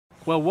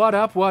Well, what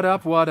up, what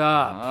up, what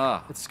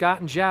up? It's Scott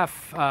and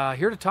Jeff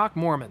here to talk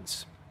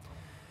Mormons.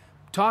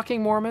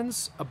 Talking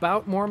Mormons,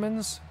 about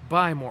Mormons,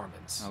 by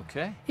Mormons.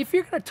 Okay. If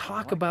you're going to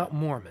talk about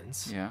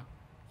Mormons, Yeah.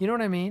 you know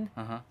what I mean?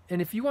 Uh-huh. And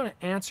if you want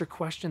to answer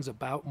questions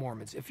about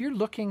Mormons, if you're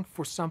looking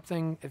for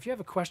something, if you have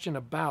a question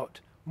about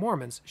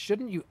Mormons,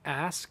 shouldn't you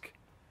ask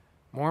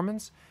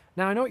Mormons?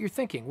 Now, I know what you're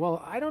thinking.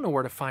 Well, I don't know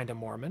where to find a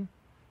Mormon.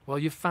 Well,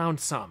 you found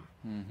some.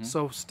 Mm-hmm.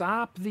 So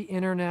stop the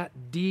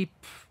internet, deep,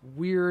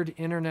 weird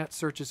internet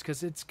searches,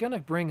 because it's going to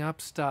bring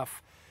up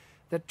stuff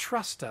that,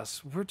 trust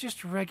us, we're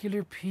just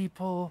regular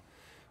people.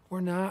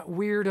 We're not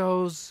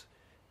weirdos.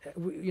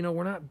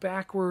 We're not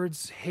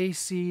backwards,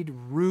 hayseed,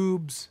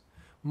 rubes,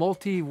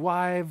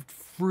 multi-wived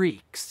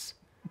freaks.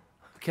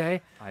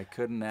 Okay? I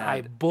couldn't I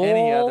add bowl,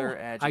 any other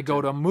adjective. I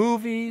go to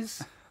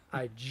movies,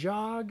 I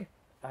jog,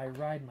 I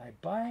ride my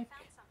bike.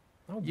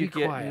 Oh, You be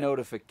get quiet.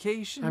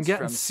 notifications I'm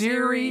getting from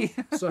Siri.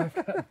 So I've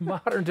got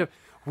modern.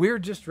 We're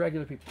just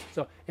regular people.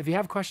 So if you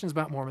have questions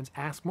about Mormons,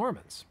 ask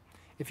Mormons.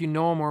 If you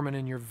know a Mormon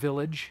in your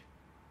village,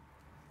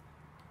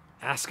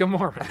 ask a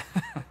Mormon.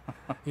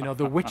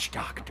 The witch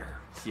doctor.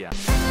 Yeah.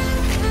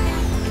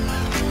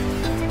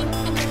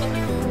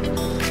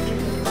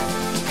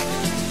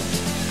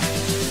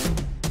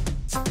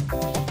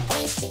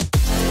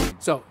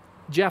 So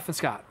Jeff and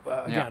Scott,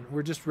 again, Yeah.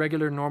 we're just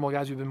regular, normal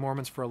guys. We've been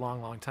Mormons for a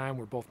long, long time.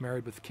 We're both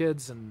married with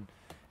kids and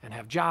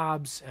have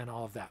jobs and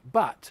all of that.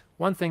 But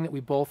one thing that we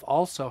both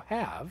also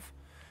have,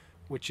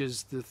 which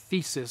is the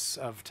thesis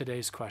of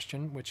today's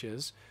question, which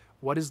is,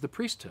 what is the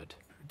priesthood?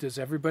 Does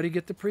everybody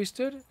get the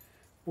priesthood?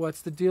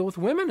 What's the deal with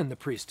women in the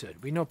priesthood?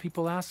 We know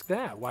people ask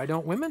that. Why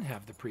don't women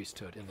have the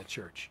priesthood in the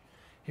church?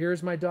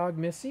 Here's my dog,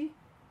 Missy.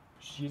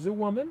 She's a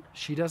woman.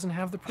 She doesn't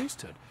have the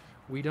priesthood.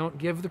 We don't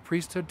give the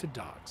priesthood to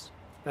dogs.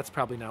 That's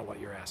probably not what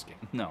you're asking.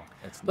 No,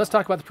 it's not. Let's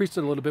talk about the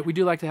priesthood a little bit. We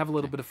do like to have a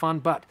little bit of fun,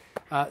 but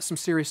some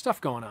serious stuff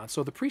going on.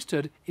 So the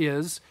priesthood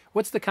is,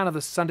 what's the kind of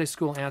the Sunday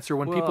school answer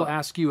when people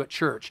ask you at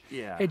church,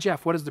 Yeah. hey,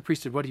 Jeff, what is the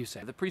priesthood? What do you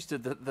say? The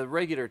priesthood, the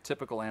regular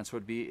typical answer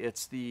would be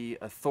it's the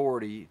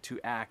authority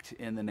to act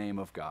in the name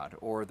of God.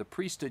 Or the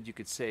priesthood, you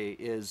could say,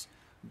 is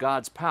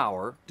God's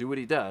power, do what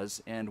he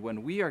does. And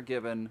when we are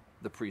given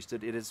the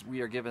priesthood,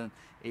 we are given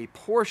a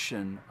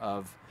portion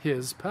of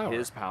His power.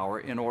 his power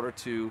in order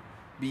to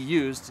be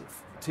used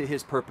to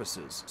his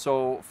purposes.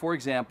 So, for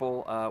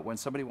example, when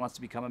somebody wants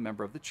to become a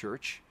member of the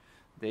church,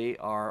 they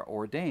are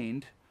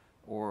ordained,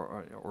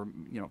 or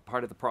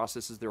part of the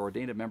process is they're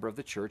ordained a member of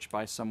the church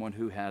by someone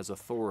who has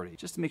authority.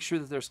 Just to make sure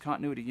that there's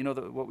continuity.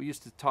 What we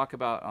used to talk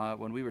about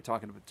when we were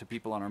talking to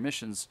people on our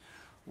missions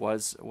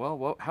was,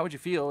 well, how would you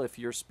feel if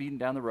you're speeding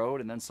down the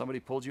road and then somebody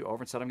pulled you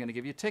over and said, I'm going to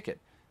give you a ticket?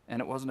 And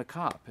it wasn't a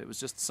cop. It was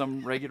just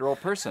some regular old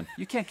person.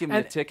 You can't give me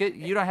a ticket.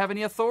 You don't have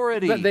any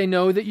authority. But they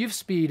know that you've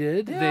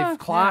speeded. Yeah, They've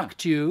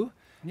clocked you.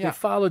 Yeah. They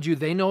followed you.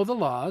 They know the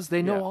laws.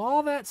 They know Yeah.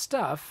 all that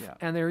stuff. Yeah.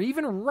 And they're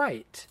even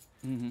right.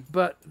 Mm-hmm.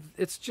 But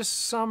it's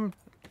just some,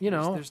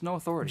 There's no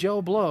authority.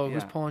 Joe Blow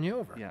who's Yeah. pulling you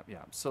over. Yeah.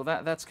 So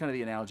that's kind of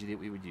the analogy that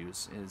we would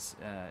use is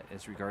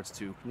as regards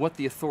to what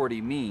the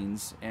authority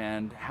means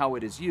and how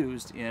it is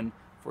used in,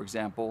 for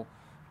example,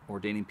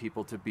 ordaining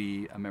people to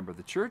be a member of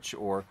the church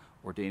or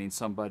ordaining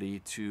somebody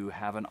to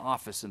have an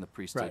office in the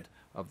priesthood Right.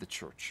 of the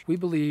church. We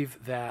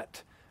believe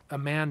that a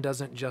man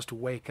doesn't just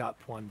wake up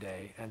one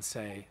day and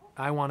say,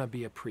 I want to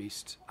be a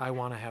priest. I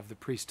want to have the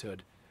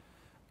priesthood.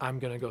 I'm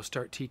going to go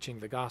start teaching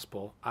the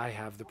gospel. I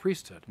have the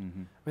priesthood.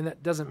 Mm-hmm. I mean,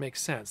 that doesn't make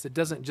sense. It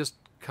doesn't just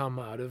come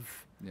out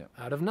of Yeah.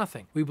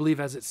 nothing. We believe,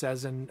 as it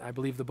says in, I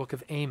believe, the book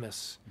of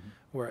Amos,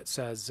 where it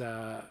says,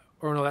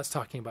 or no, that's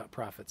talking about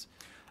prophets.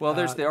 Well,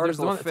 there's the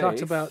article the one of that talks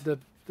faith. about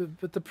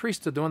the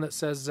priesthood, the one that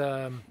says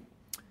that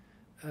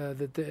I don't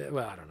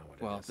know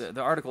what Well, it is.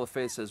 the article of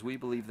faith says we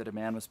believe that a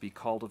man must be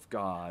called of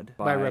God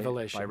By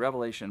revelation. by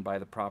revelation, by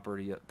the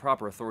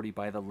proper authority,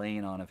 by the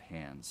laying on of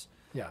hands.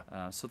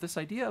 Yeah. So this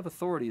idea of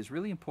authority is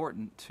really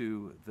important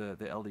to the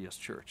LDS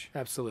Church.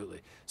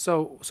 Absolutely.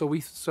 So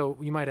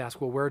you might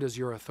ask, well, where does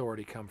your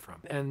authority come from?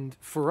 And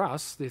for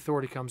us, the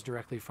authority comes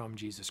directly from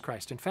Jesus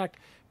Christ. In fact,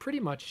 pretty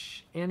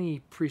much any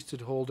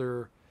priesthood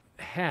holder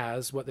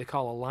has what they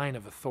call a line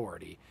of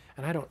authority,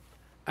 and I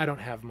don't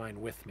have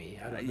mine with me.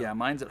 I don't know. Yeah,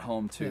 mine's at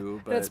home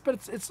too. Yeah.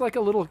 But It's like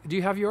a little. Do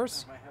you have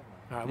yours? I have one.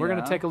 All right, we're going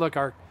to Yeah. take a look.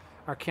 Our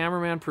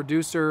cameraman,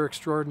 producer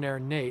extraordinaire,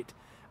 Nate,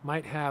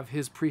 might have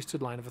his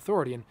priesthood line of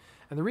authority. And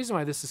the reason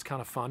why this is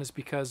kind of fun is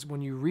because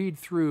when you read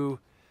through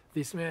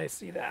these, may I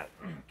see that?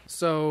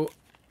 So,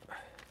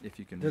 if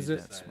you can Does read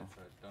it- that. small.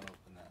 Don't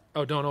open that.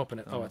 oh, don't open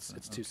it. Oh, Don't it's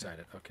open it.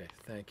 two-sided. Okay,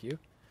 thank you.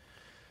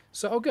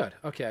 So, oh, good.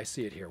 Okay, I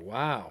see it here.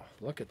 Wow,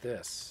 look at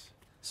this.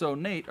 So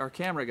Nate, our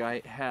camera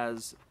guy,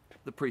 has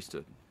the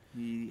priesthood.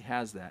 He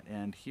has that.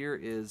 And here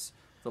is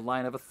the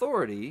line of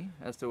authority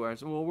as to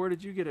where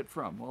did you get it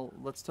from? Well,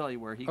 let's tell you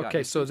where he got it.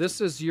 Okay, so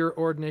this is your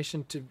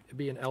ordination to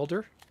be an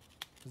elder?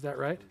 Is that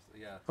right?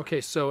 Yeah, Okay,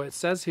 so it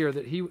says here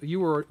that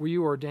were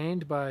you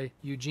ordained by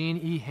Eugene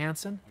E.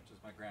 Hansen? which is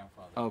my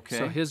grandfather. Okay.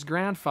 So his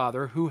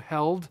grandfather, who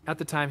held, at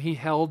the time, he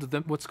held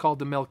what's called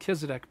the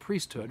Melchizedek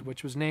priesthood,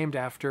 which was named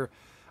after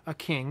a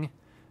king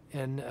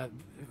and a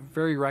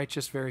very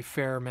righteous, very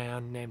fair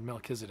man named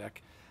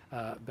Melchizedek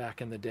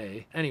back in the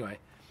day. Anyway,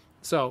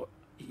 so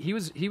he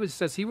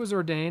says he was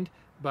ordained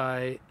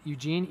by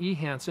Eugene E.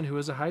 Hansen, who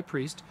is a high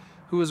priest,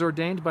 who was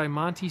ordained by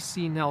Monty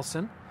C.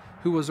 Nelson,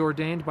 who was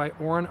ordained by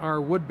Orrin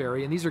R.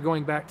 Woodbury, and these are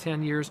going back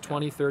 10 years,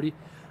 20, 30,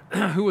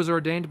 who was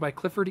ordained by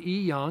Clifford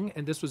E. Young,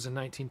 and this was in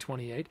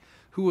 1928,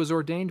 who was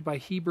ordained by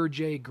Heber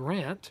J.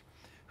 Grant,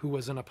 who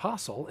was an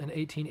apostle in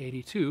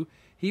 1882.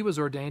 He was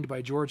ordained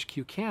by George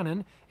Q.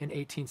 Cannon in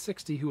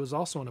 1860, who was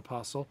also an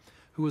apostle,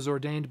 who was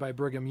ordained by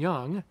Brigham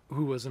Young,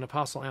 who was an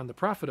apostle and the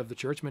prophet of the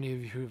church. Many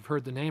of you have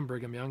heard the name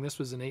Brigham Young. This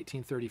was in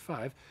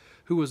 1835,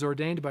 who was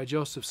ordained by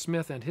Joseph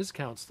Smith and his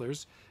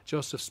counselors.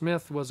 Joseph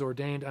Smith was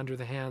ordained under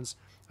the hands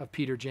of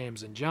Peter,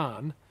 James, and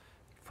John,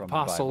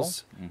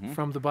 apostles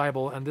from the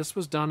Bible, and this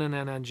was done in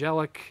an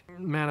angelic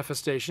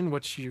manifestation,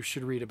 which you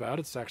should read about.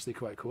 It's actually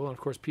quite cool. And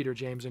of course, Peter,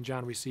 James, and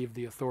John received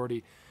the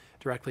authority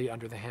directly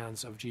under the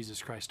hands of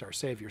Jesus Christ, our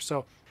Savior.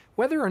 So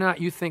whether or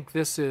not you think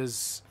this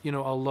is, a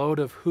load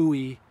of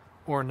hooey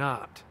or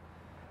not,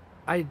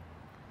 I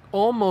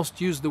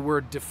almost use the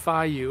word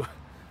defy you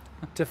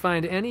to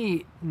find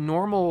any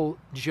normal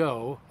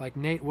Joe like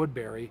Nate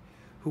Woodbury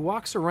who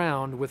walks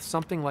around with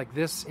something like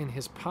this in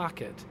his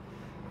pocket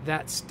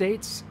that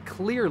states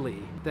clearly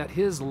that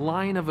his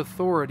line of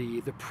authority,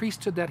 the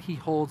priesthood that he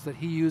holds, that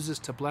he uses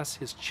to bless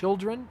his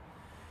children,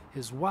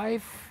 his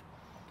wife,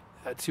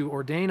 to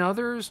ordain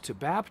others, to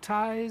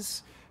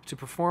baptize, to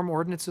perform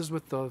ordinances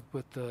with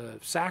the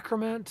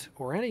sacrament,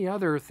 or any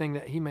other thing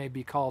that he may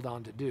be called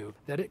on to do,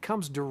 that it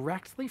comes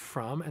directly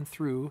from and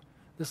through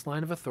this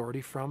line of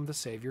authority from the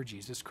Savior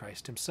Jesus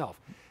Christ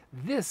himself.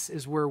 This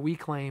is where we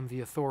claim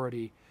the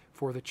authority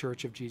for the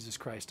Church of Jesus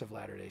Christ of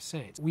Latter-day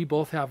Saints. We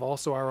both have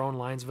also our own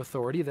lines of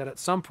authority that at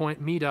some point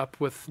meet up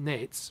with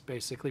Nate's,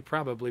 basically,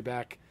 probably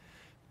back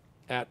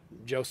at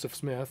Joseph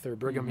Smith or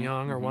Brigham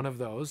Young or one of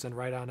those, and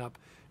right on up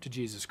to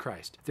Jesus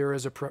Christ. There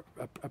is a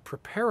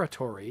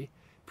preparatory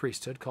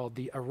priesthood called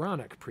the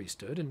Aaronic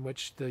priesthood, in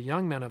which the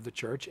young men of the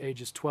church,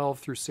 ages 12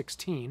 through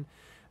 16,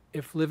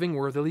 if living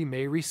worthily,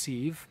 may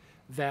receive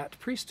that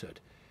priesthood.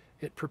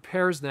 It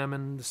prepares them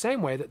in the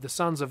same way that the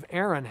sons of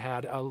Aaron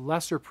had a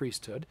lesser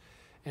priesthood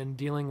and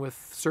dealing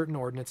with certain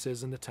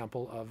ordinances in the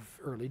temple of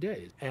early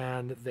days.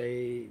 And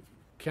they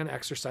can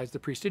exercise the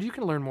priesthood. You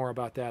can learn more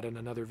about that in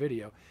another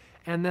video.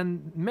 And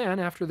then men,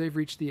 after they've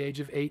reached the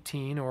age of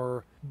 18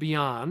 or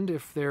beyond,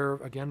 if they're,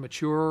 again,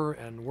 mature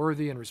and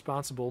worthy and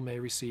responsible, may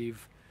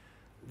receive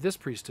this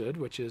priesthood,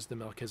 which is the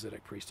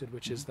Melchizedek priesthood,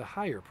 which is the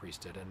higher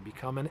priesthood, and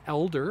become an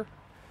elder,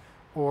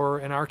 or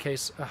in our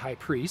case, a high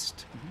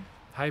priest.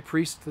 High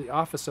priest, the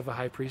office of a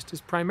high priest,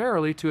 is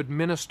primarily to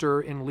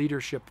administer in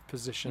leadership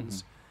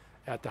positions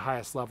at the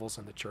highest levels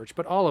in the church,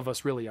 but all of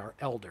us really are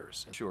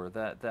elders. Sure,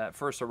 that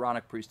first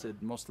Aaronic priesthood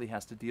mostly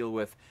has to deal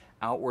with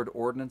outward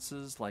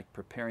ordinances like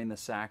preparing the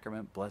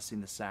sacrament,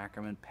 blessing the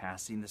sacrament,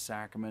 passing the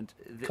sacrament,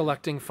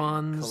 collecting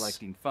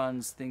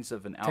funds, things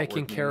of an outward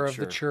taking care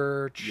nature. of the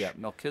church. Yeah,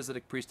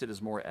 Melchizedek priesthood is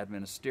more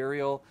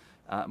administerial,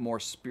 more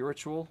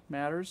spiritual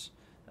matters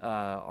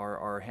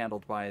are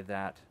handled by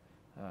that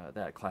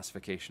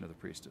classification of the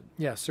priesthood.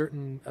 Yeah,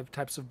 certain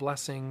types of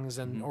blessings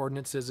and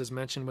ordinances, as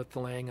mentioned with the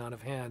laying on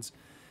of hands,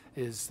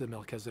 is the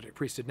Melchizedek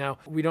priesthood. Now,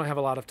 we don't have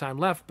a lot of time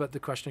left, but the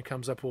question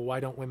comes up, well, why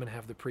don't women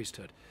have the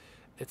priesthood?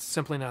 It's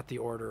simply not the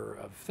order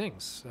of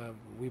things.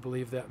 We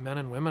believe that men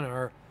and women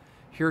are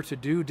here to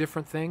do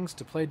different things,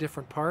 to play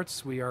different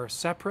parts. We are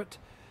separate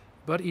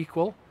but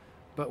equal,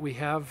 but we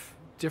have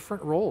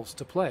different roles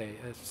to play.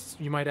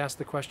 You might ask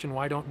the question,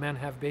 why don't men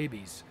have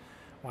babies?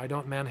 Why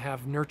don't men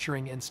have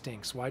nurturing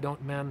instincts? Why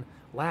don't men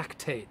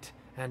lactate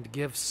and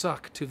give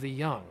suck to the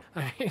young?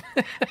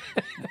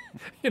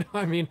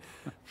 I mean,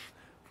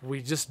 we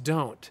just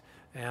don't.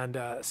 And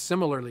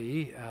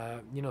similarly,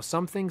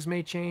 some things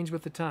may change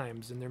with the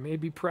times, and there may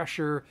be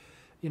pressure,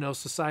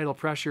 societal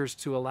pressures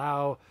to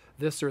allow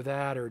this or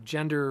that, or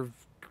gender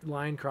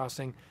line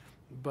crossing.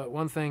 But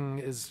one thing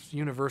is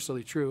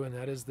universally true, and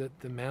that is that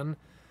the men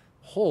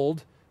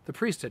hold the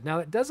priesthood. Now,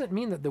 that doesn't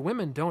mean that the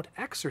women don't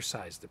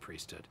exercise the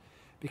priesthood,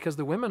 because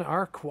the women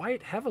are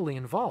quite heavily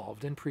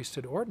involved in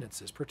priesthood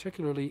ordinances,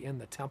 particularly in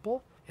the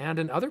temple and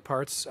in other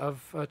parts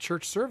of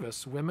church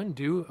service. Women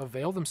do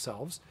avail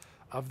themselves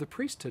of the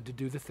priesthood to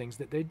do the things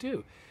that they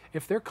do.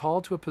 If they're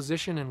called to a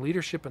position in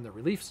leadership in the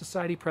Relief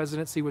Society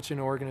presidency, which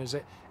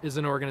is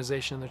an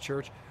organization in the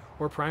church,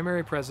 or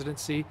primary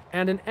presidency,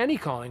 and in any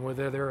calling,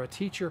 whether they're a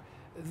teacher,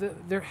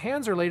 their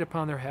hands are laid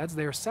upon their heads,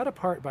 they are set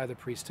apart by the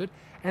priesthood,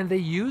 and they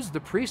use the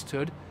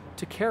priesthood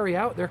to carry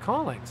out their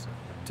callings.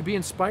 To be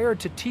inspired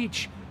to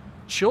teach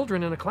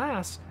children in a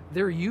class,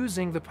 they're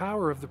using the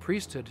power of the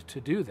priesthood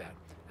to do that.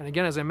 And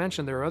again, as I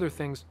mentioned, there are other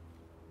things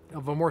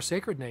of a more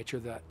sacred nature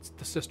that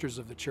the sisters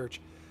of the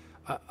church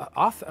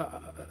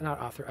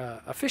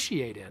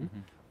officiate in,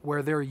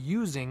 where they're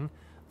using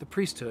the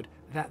priesthood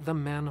that the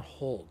men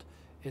hold.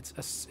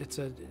 It's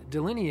a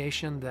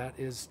delineation that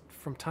is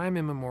from time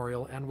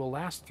immemorial and will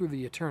last through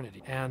the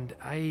eternity. And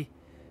I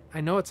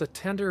know it's a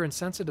tender and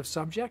sensitive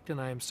subject,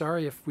 and I am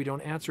sorry if we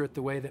don't answer it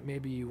the way that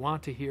maybe you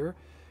want to hear,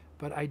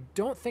 but I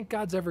don't think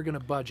God's ever going to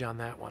budge on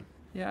that one.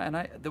 Yeah,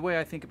 and the way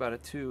I think about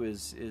it too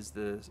is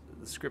the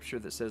scripture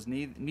that says,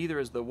 neither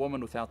is the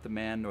woman without the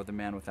man, nor the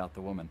man without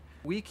the woman.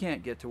 We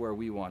can't get to where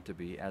we want to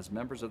be as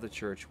members of the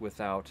church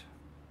without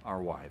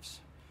our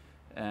wives.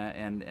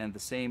 And the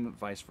same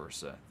vice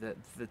versa. That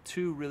the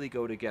two really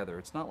go together.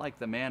 It's not like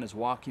the man is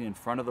walking in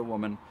front of the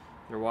woman.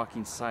 They're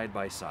walking side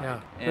by side.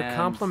 Yeah, they're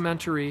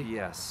complementary.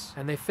 Yes.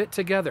 And they fit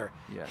together.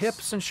 Yes.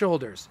 Hips and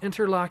shoulders,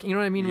 interlocking. You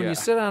know what I mean? When you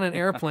sit on an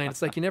airplane,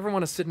 it's like you never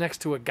want to sit next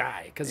to a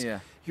guy because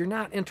you're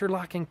not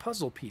interlocking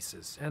puzzle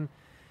pieces. And,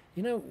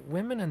 you know,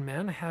 women and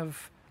men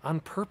have, on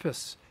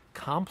purpose,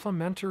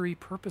 complementary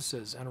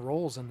purposes and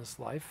roles in this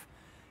life.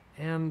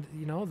 And,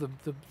 you know,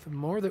 the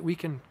more that we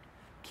can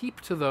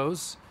keep to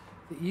those,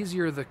 the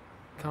easier the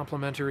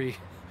complementary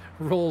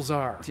roles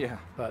are. Yeah.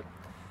 But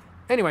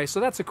anyway, so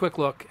that's a quick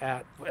look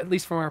at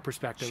least from our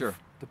perspective,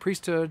 the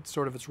priesthood,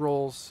 sort of its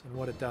roles and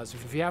what it does.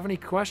 If you have any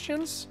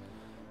questions,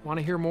 want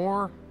to hear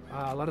more,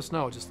 let us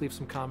know. Just leave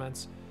some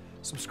comments.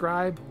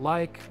 Subscribe,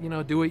 like, you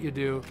know, do what you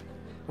do.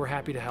 We're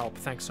happy to help.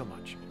 Thanks so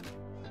much.